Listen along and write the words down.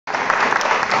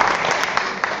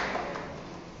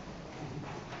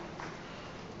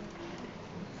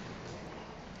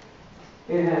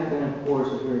It has been, of course,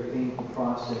 a very painful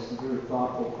process, a very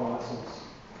thoughtful process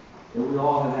that we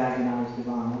all have agonized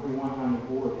about. Everyone on the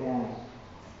board has.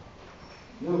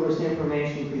 Numerous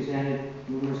information presented,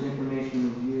 numerous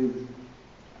information reviewed.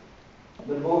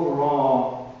 But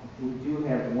overall, we do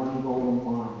have one goal in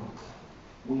mind.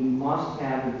 We must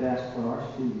have the best for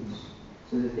our students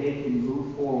so that they can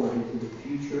move forward into the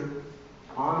future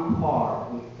on par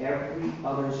with every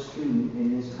other student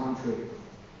in this country.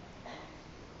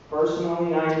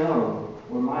 Personally, I know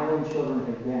where my own children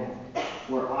have been,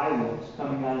 where I was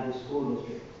coming out of the school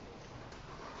district.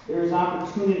 There is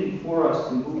opportunity for us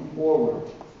to move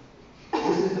forward.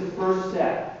 This is the first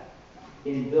step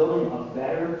in building a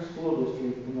better school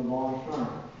district in the long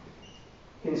term.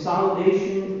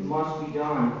 Consolidation must be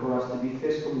done for us to be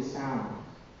fiscally sound.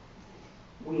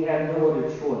 We have no other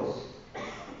choice.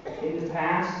 In the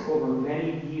past, over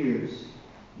many years,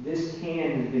 this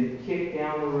can has been kicked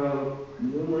down the road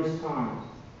numerous times.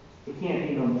 It can't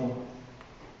be no more.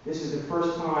 This is the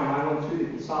first time I went through the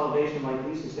consolidation, like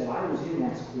Lisa said. I was in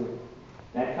that school,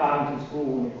 that Cottington school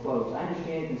when it closed. I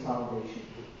understand consolidation.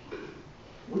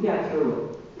 We got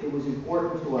through it. It was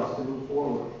important to us to move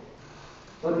forward.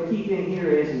 But the key thing here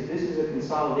is this is a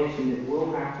consolidation that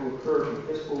will have to occur for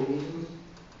fiscal reasons.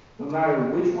 No matter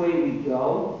which way we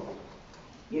go,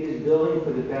 it is building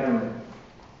for the betterment.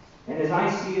 And as I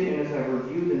see it, and as I've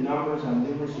reviewed the numbers on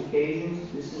numerous occasions,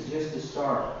 this is just a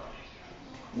start.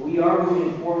 We are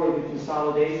moving forward with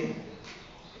consolidation.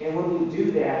 And when we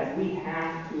do that, we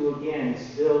have to, again,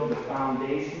 build the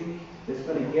foundation that's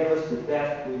going to give us the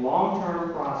best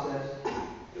long-term process.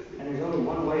 And there's only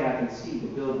one way I can see to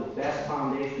build the best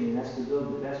foundation, and that's to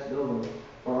build the best building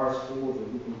for our schools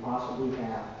that we can possibly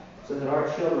have, so that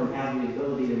our children have the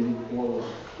ability to move forward.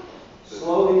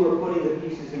 Slowly, we're putting the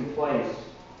pieces in place,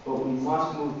 but we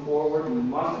must move forward. We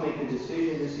must make the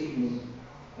decision this evening,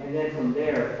 and then from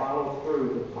there, follow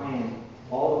through the plan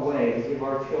all the way to give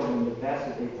our children the best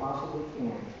that they possibly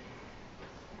can.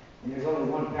 And there's only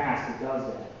one path that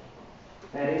does that.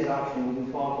 That is option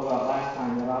we talked about last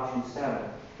time, that option 7.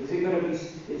 Is it going to be,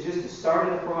 it's just the start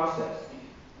of the process.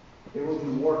 There will be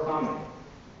more coming.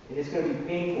 And it's going to be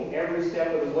painful every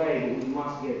step of the way, but we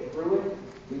must get through it.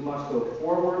 We must go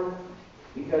forward,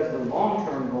 because the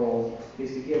long-term goal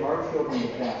is to give our children the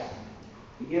best.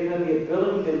 To give them the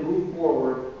ability to move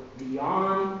forward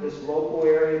beyond this local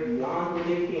area, beyond where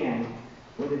they can,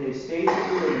 whether they stay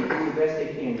here and do the best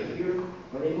they can here,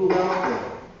 or they move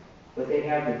elsewhere. But they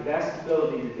have the best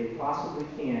ability that they possibly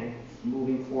can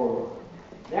moving forward.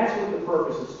 That's what the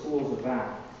purpose of school is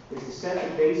about, is to set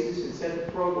the basis and set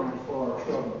the programs for our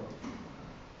children.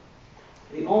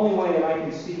 The only way that I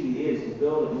can see is to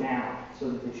build it now, so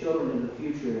that the children in the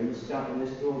future in this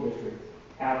school district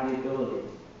have the ability.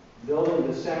 Building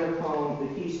the center cone,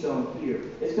 the keystone here.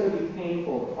 It's going to be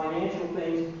painful. The financial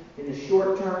things in the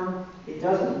short term, it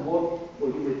doesn't look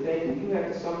what you would think, and you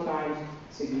have to sometimes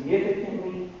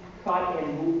significantly cut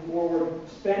and move forward,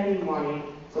 spending money,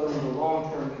 so in the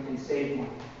long term you can save money.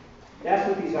 That's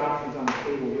what these options on the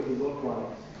table really look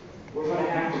like. We're going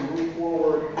to have to move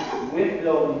forward with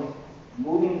building,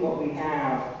 moving what we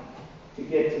have to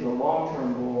get to the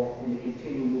long-term goal and to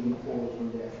continue moving forward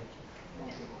from there.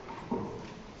 Thank you.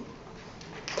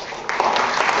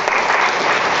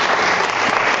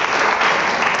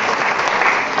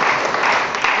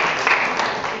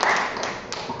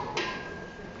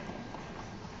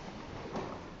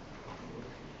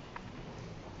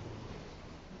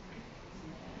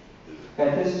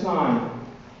 At this time,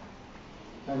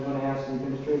 I'm going to ask the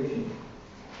administration,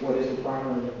 what is the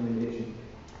primary recommendation?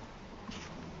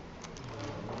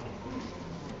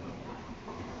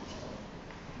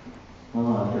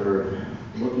 Well, after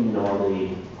looking at all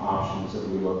the options that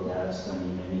we looked at,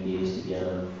 spending many days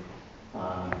together,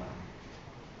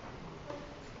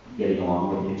 getting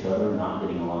along with each other, not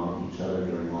getting along with each other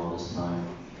during all this time,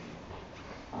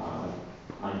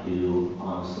 I do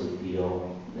honestly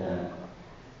feel that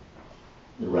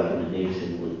the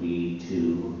recommendation would be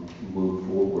to move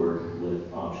forward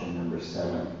with option number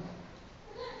 7,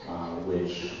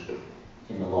 which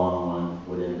in the long run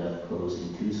would end up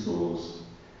closing 2 schools.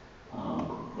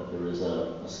 But there is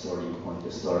a starting point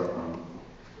to start from.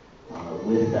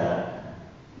 With that,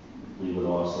 we would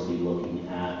also be looking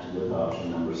at, with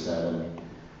option number 7,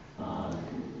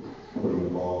 putting the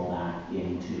ball back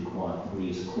into Quad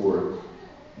 3's court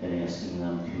and asking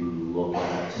them to look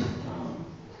at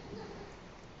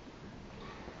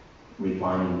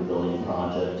refining the building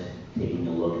project, taking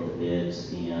a look at the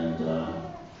bids, and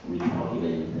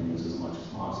recalculating things as much as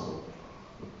possible.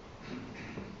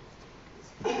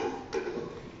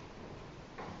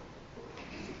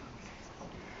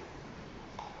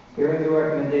 Hearing the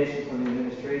recommendation from the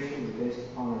administration and based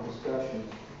upon our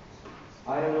discussions,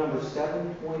 item number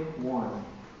 7.1,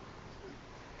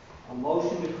 a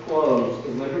motion to close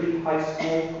the Liberty High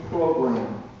School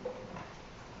program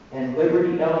and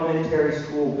Liberty Elementary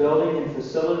School building and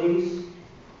facilities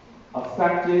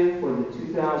effective for the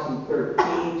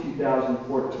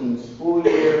 2013-2014 school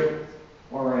year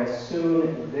or as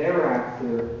soon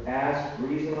thereafter as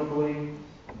reasonably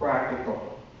practical.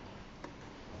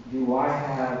 Do I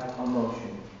have a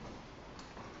motion?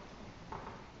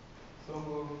 So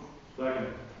moved. Second.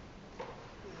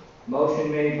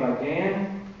 Motion made by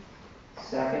Dan,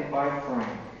 second by Frank.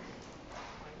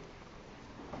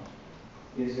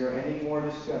 Is there any more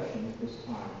discussion at this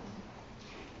time?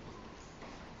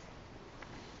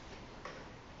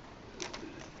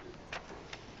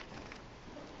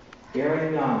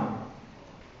 Hearing none.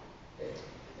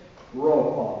 Roll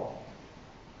call.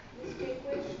 Ms.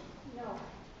 Jakewich? No.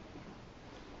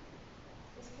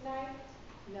 Ms. Knight?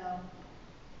 No.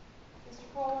 Mr.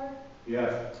 Kohler?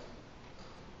 Yes.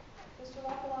 Mr.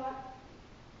 Lafayette?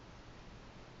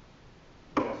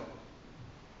 Yes.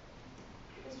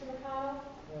 Mr. McConnell?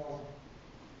 No.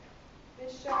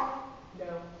 Ms. Shaw?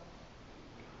 No.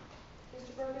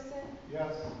 Mr. Ferguson?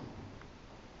 Yes.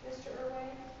 Mr. Irwin?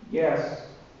 Yes.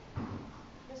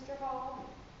 Mr. Hall?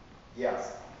 Yes.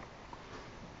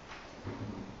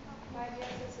 5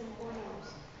 yeses and 4 noes.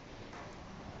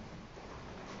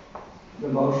 The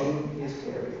motion is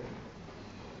carried.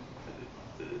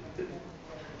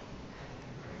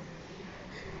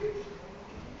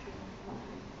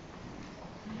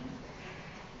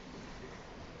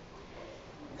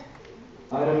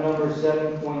 Item number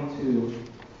 7.2.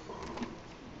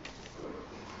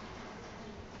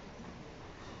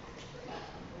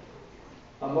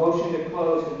 A motion to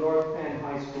close the North Penn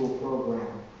High School program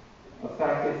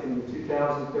effective from the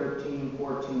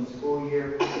 2013-14 school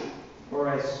year or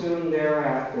as soon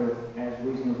thereafter as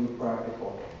reasonably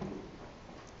practical.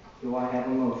 Do I have a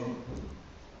motion?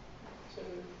 So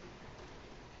moved.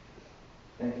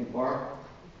 Thank you, Barb.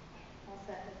 I'll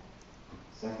second.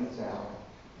 Second, Sally.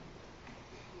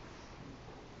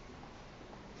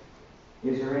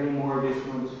 Is there any more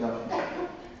additional discussion?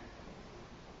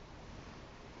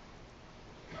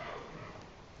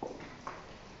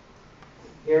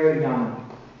 Hearing none.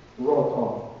 Roll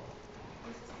call.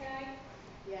 Mrs. Knight?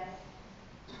 Yes.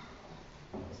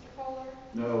 Mr. Kohler?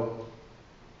 No.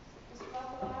 Mr.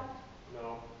 Lafayette?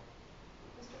 No.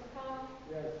 Mr. McConnell?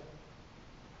 Yes.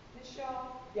 Ms. Shaw?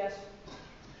 Yes.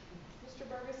 Mr.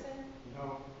 Ferguson? No.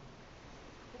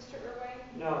 Mr. Irwin?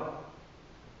 No.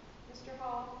 Mr.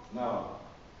 Hall? No.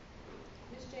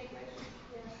 Ms. Jakewich?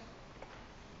 Yes.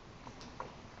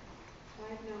 5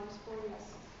 noes, 4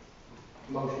 yeses.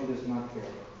 Motion does not carry.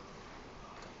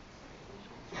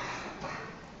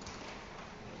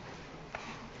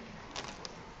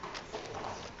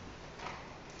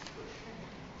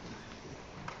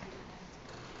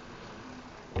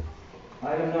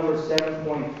 Item number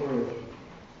 7.3.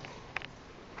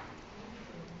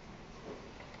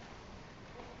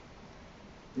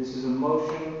 This is a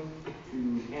motion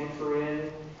to enter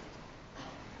in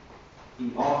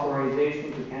the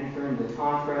authorization to enter into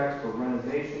contracts for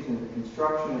renovations and the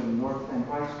construction of the North Penn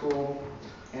High School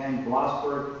and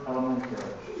Blossburg Elementary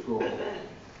School.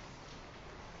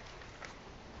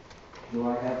 Do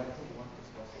I have